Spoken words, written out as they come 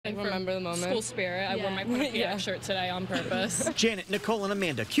I remember the moment. School spirit. I wore my Quinnipiac shirt today on purpose. Janet, Nicole, and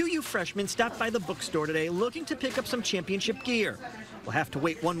Amanda, QU freshmen, stopped by the bookstore today looking to pick up some championship gear. We'll have to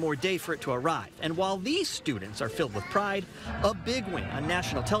wait one more day for it to arrive. And while these students are filled with pride, a big win on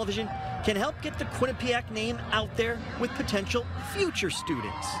national television can help get the Quinnipiac name out there with potential future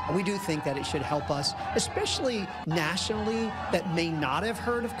students. We do think that it should help us, especially nationally, that may not have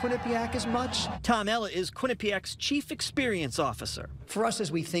heard of Quinnipiac as much. Tom Ella is Quinnipiac's Chief Experience Officer. For us,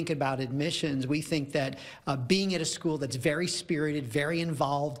 as we think about admissions, we think that being at a school that's very spirited, very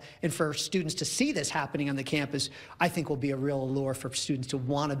involved, and for students to see this happening on the campus, I think will be a real allure for students to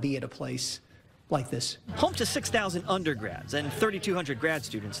want to be at a place like this. Home to 6,000 undergrads and 3,200 grad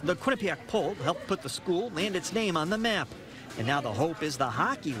students, the Quinnipiac poll helped put the school and its name on the map. And now the hope is the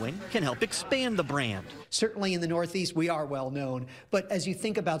hockey win can help expand the brand. Certainly in the Northeast, we are well known. But as you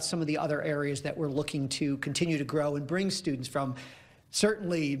think about some of the other areas that we're looking to continue to grow and bring students from,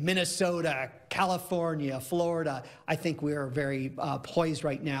 certainly Minnesota, California, Florida, I think we're very poised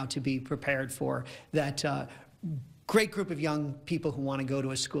right now to be prepared for that great group of young people who want to go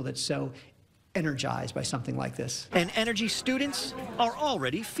to a school that's so energized by something like this. And energy students are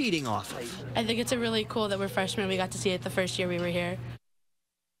already feeding off of. I think it's really cool that we're freshmen. We got to see it the first year we were here.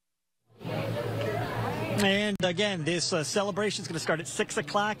 And again, this celebration is going to start at 6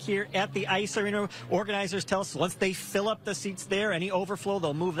 o'clock here at the Ice Arena. Organizers tell us once they fill up the seats there, any overflow,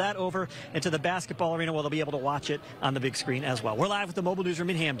 they'll move that over into the basketball arena where they'll be able to watch it on the big screen as well. We're live with the Mobile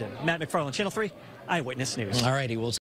Newsroom in Hamden. Matt McFarland, Channel 3, Eyewitness News. All righty, we'll